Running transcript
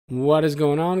What is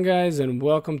going on, guys, and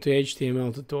welcome to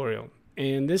HTML tutorial.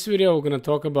 In this video we're going to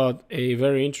talk about a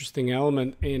very interesting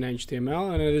element in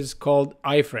HTML, and it is called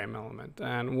iframe element.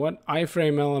 And what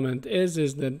iframe element is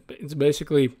that it's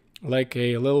basically like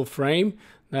a little frame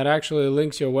that actually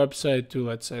links your website to,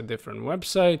 let's say, a different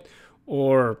website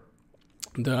or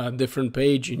the different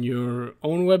page in your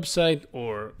own website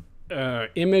or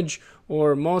image,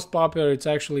 or most popular, it's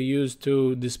actually used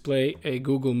to display a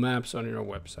Google Maps on your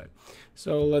website.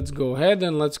 So let's go ahead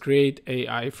and let's create a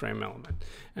iframe element.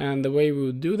 And the way we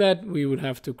would do that, we would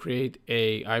have to create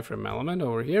a iframe element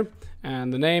over here,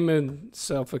 and the name and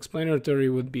self-explanatory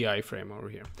would be iframe over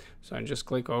here. So I just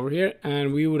click over here,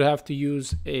 and we would have to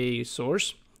use a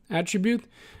source attribute,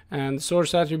 and the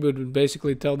source attribute would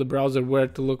basically tell the browser where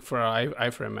to look for an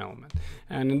iframe element.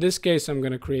 And in this case, I'm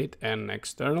going to create an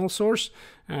external source,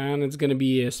 and it's going to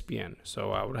be ESPN.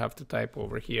 So I would have to type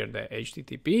over here the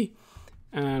HTTP,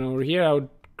 and over here I would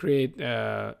create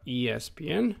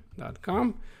ESPN.com,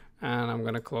 and I'm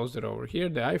going to close it over here,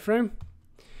 the iframe.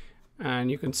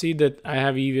 And you can see that I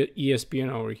have ESPN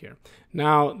over here.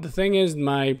 Now the thing is,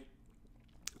 my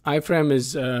iframe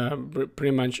is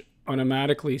pretty much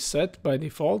automatically set by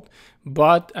default,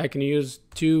 but I can use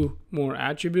two more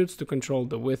attributes to control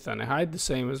the width and the height, the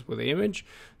same as with the image.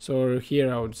 So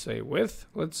here I would say width,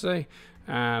 let's say,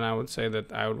 and I would say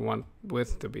that I would want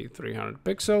width to be 300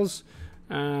 pixels,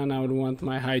 and I would want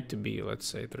my height to be, let's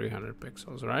say, 300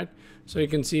 pixels, right? So you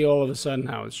can see all of a sudden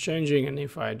how it's changing. And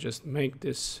if I just make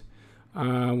this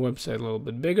website a little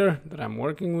bit bigger that I'm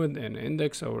working with in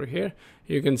index over here,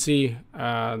 you can see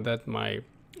that my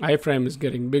iframe is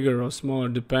getting bigger or smaller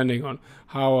depending on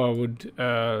how I would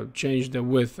change the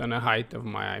width and the height of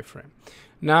my iframe.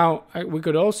 Now we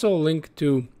could also link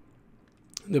to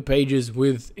the pages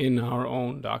within our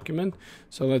own document.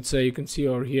 So let's say you can see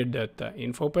over here that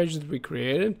info page that we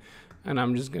created, and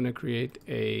I'm just going to create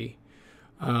a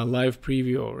live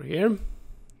preview over here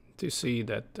to see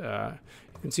that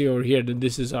you can see over here that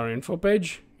this is our info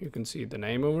page. You can see the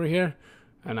name over here,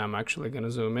 and I'm actually going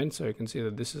to zoom in so you can see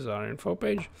that this is our info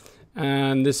page,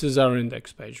 and this is our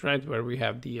index page, right, where we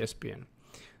have the ESPN.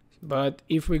 But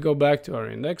if we go back to our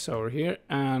index over here,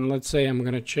 and let's say I'm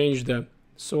going to change the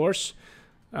source,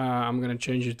 I'm going to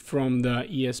change it from the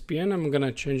ESPN, I'm going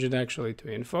to change it actually to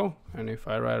info. And if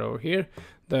I write over here,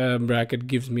 the bracket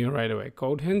gives me right away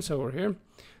code hints over here.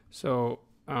 So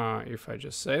if I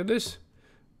just save this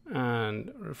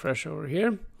and refresh over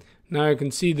here, now you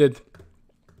can see that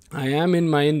I am in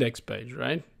my index page,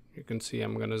 right? You can see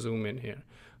I'm going to zoom in here.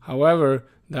 However,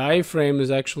 the iframe is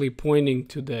actually pointing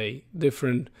to the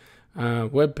different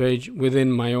web page within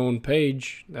my own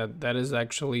page. That is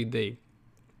actually the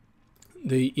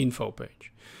info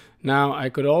page. Now I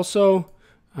could also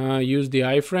use the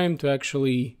iframe to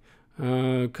actually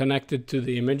connect it to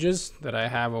the images that I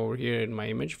have over here in my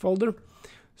image folder.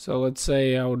 So let's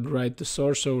say I would write the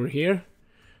source over here.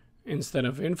 Instead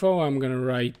of info, I'm going to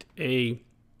write a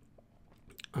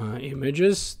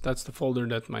images. That's the folder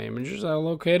that my images are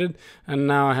located. And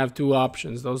now I have two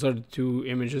options. Those are the two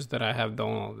images that I have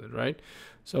downloaded, right?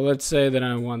 So let's say that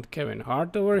I want Kevin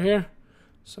Hart over here.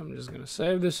 So I'm just going to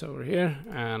save this over here,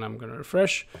 and I'm going to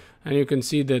refresh, and you can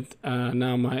see that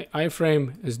now my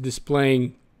iframe is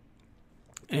displaying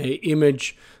a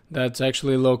image that's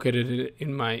actually located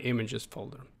in my images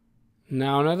folder.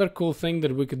 Now another cool thing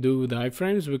that we could do with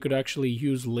iframes, we could actually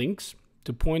use links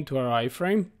to point to our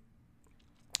iframe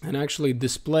and actually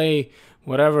display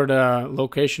whatever the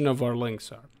location of our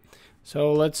links are.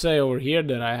 So let's say over here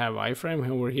that I have iframe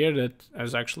over here that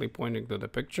is actually pointing to the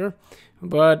picture,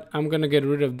 but I'm going to get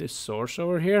rid of this source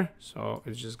over here. So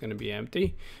it's just going to be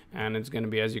empty, and it's going to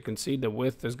be, as you can see, the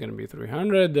width is going to be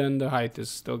 300 and the height is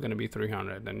still going to be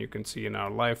 300. And you can see in our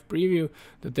live preview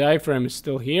that the iframe is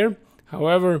still here.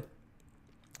 However,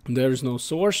 there's no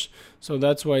source, so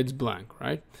that's why it's blank,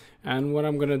 right? And what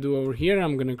I'm going to do over here,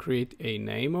 I'm going to create a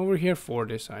name over here for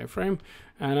this iframe,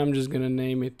 and I'm just going to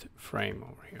name it frame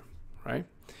over here. Right,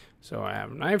 so I have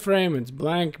an iframe, it's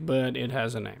blank, but it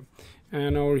has a name.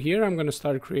 And over here I'm going to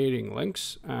start creating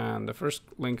links, and the first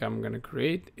link I'm going to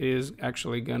create is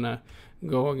actually going to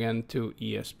go again to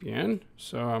ESPN.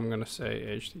 So I'm going to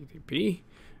say HTTP,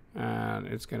 and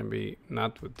it's going to be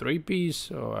not with 3 P's,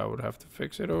 so I would have to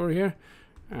fix it over here,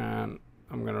 and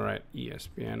I'm going to write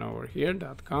ESPN over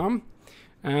here.com,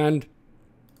 and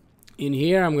in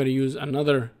here I'm going to use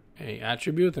another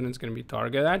attribute, and it's going to be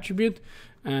target attribute.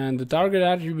 And the target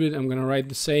attribute, I'm going to write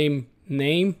the same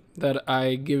name that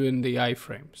I given the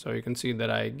iframe. So you can see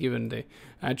that I given the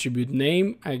attribute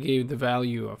name, I gave the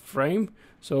value of frame.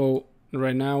 So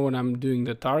right now when I'm doing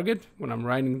the target, when I'm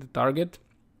writing the target,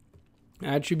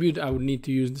 attribute, I would need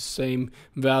to use the same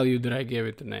value that I gave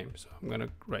it the name. So I'm going to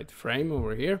write frame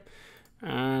over here,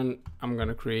 and I'm going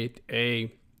to create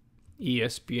a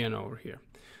ESPN over here.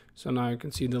 So now you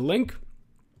can see the link.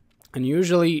 And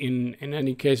usually in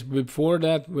any case before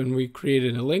that, when we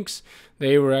created the links,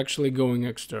 they were actually going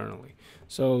externally.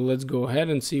 So let's go ahead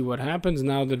and see what happens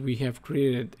now that we have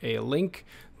created a link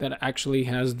that actually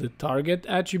has the target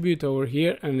attribute over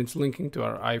here, and it's linking to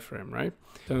our iframe, right?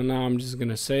 So now I'm just going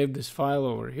to save this file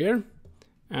over here,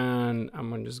 and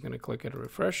I'm just going to click it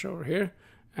refresh over here.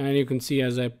 And you can see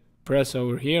as I press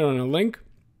over here on a link,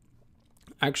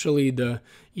 actually the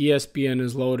ESPN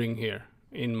is loading here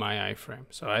in my iframe.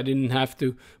 So I didn't have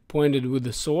to point it with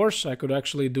the source. I could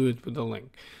actually do it with the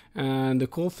link. And the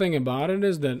cool thing about it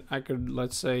is that I could,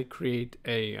 let's say, create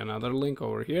another link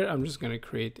over here. I'm just going to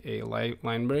create a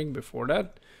line break before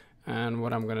that. And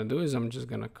what I'm going to do is I'm just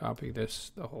going to copy the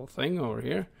whole thing over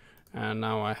here. And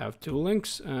now I have 2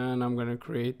 links, and I'm going to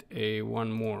create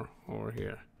one more over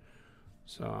here.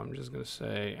 So I'm just going to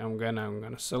say, I'm going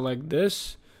to select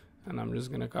this, and I'm just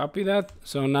going to copy that.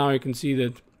 So now you can see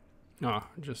that,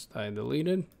 I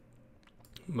deleted,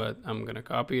 but I'm going to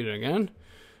copy it again.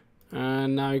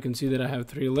 And now you can see that I have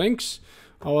 3 links.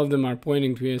 All of them are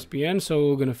pointing to ESPN, so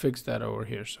we're going to fix that over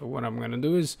here. So what I'm going to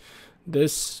do is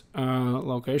this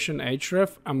location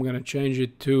href, I'm going to change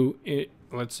it to,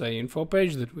 let's say, info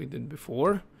page that we did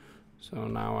before. So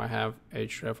now I have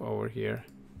href over here,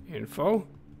 info,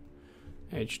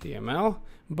 HTML,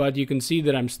 but you can see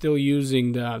that I'm still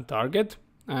using the target,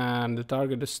 and the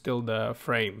target is still the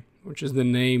frame, which is the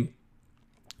name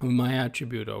of my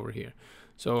attribute over here.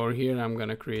 So over here, I'm going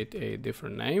to create a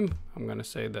different name. I'm going to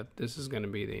say that this is going to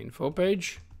be the info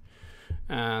page.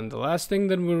 And the last thing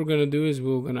that we're going to do is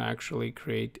we're going to actually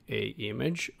create a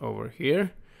image over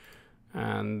here.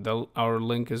 And our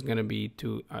link is going to be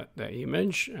to the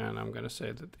image. And I'm going to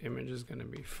say that the image is going to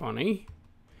be funny.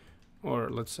 Or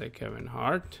let's say Kevin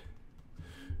Hart.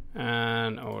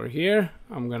 And over here,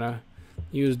 I'm going to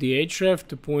use the href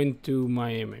to point to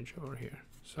my image over here.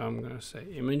 So I'm going to say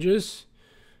images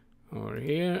over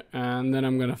here, and then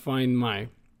I'm going to find my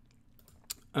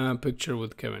picture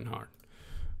with Kevin Hart.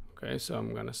 Okay, so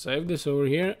I'm going to save this over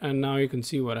here, and now you can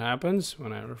see what happens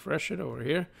when I refresh it over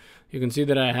here. You can see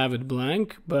that I have it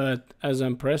blank, but as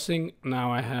I'm pressing,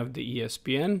 now I have the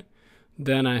ESPN,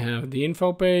 then I have the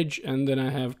info page, and then I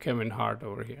have Kevin Hart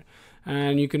over here.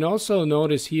 And you can also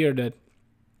notice here that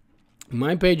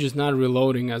my page is not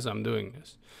reloading as I'm doing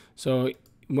this. So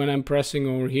when I'm pressing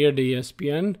over here the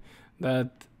ESPN,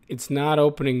 that it's not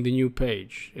opening the new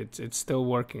page. It's still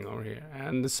working over here.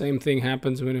 And the same thing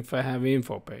happens if I have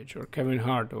info page or Kevin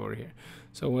Hart over here.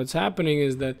 So what's happening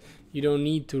is that you don't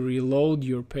need to reload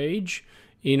your page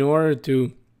in order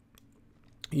to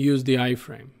use the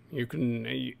iframe.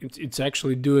 It's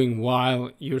actually doing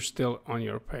while you're still on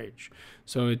your page.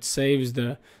 So it saves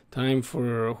the time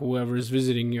for whoever is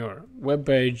visiting your web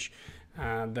page,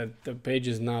 that the page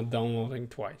is not downloading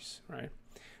twice, right?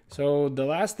 So the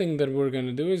last thing that we're going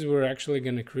to do is we're actually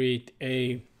going to create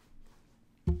a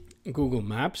Google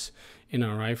Maps in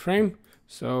our iframe.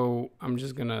 So I'm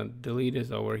just going to delete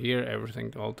it over here,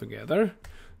 everything all together.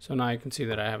 So now you can see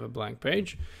that I have a blank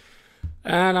page.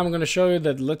 And I'm going to show you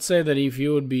that, let's say that if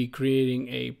you would be creating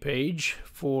a page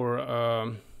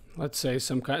for, let's say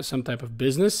some type of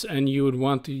business, and you would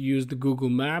want to use the Google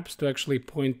Maps to actually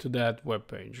point to that web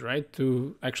page, right?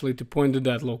 To point to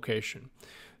that location.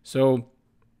 So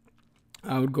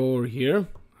I would go over here,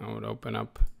 I would open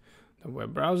up the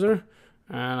web browser,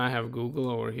 and I have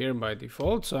Google over here by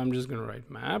default. So I'm just going to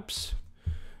write maps,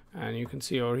 and you can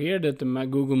see over here that the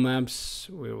Google Maps,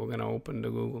 we were going to open the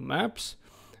Google Maps.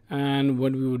 And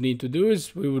what we would need to do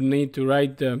is we would need to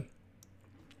write the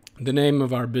name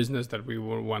of our business that we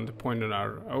would want to point at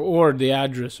or the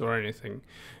address or anything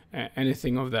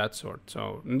of that sort.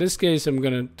 So in this case, I'm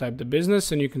going to type the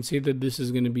business, and you can see that this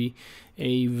is going to be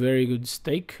a very good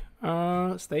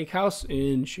steakhouse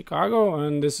in Chicago,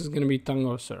 and this is going to be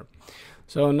Tango Sir.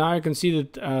 So now you can see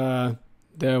that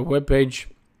the web page,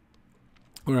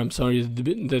 or I'm sorry,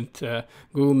 that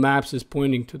Google Maps is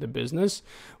pointing to the business.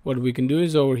 What we can do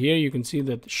is over here, you can see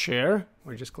that share,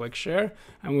 we just click share,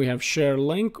 and we have share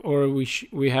link, or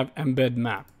we have embed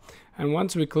map. And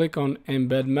once we click on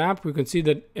embed map, we can see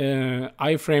that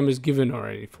iframe is given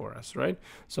already for us, right?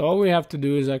 So all we have to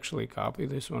do is actually copy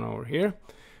this one over here,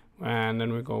 and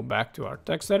then we go back to our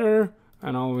text editor,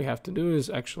 and all we have to do is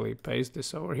actually paste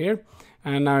this over here.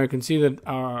 And now you can see that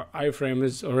our iframe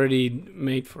is already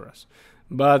made for us.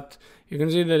 But you can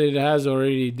see that it has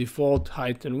already default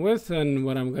height and width, and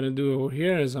what I'm going to do over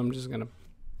here is I'm just going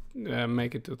to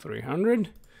make it to 300,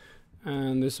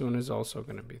 and this one is also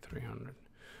going to be 300.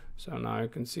 So now you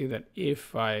can see that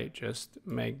if I just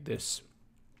make this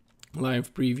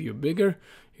live preview bigger,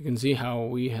 you can see how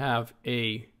we have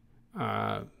a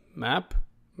map,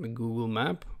 the Google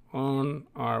map on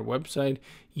our website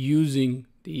using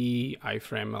the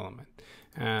iframe element.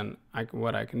 And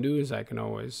what I can do is I can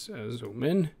always zoom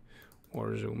in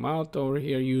or zoom out over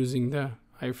here using the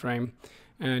iframe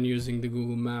and using the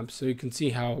Google Maps. So you can see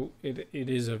how it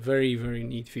is a very, very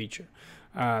neat feature.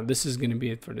 This is going to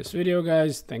be it for this video,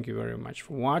 guys. Thank you very much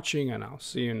for watching, and I'll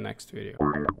see you in the next video.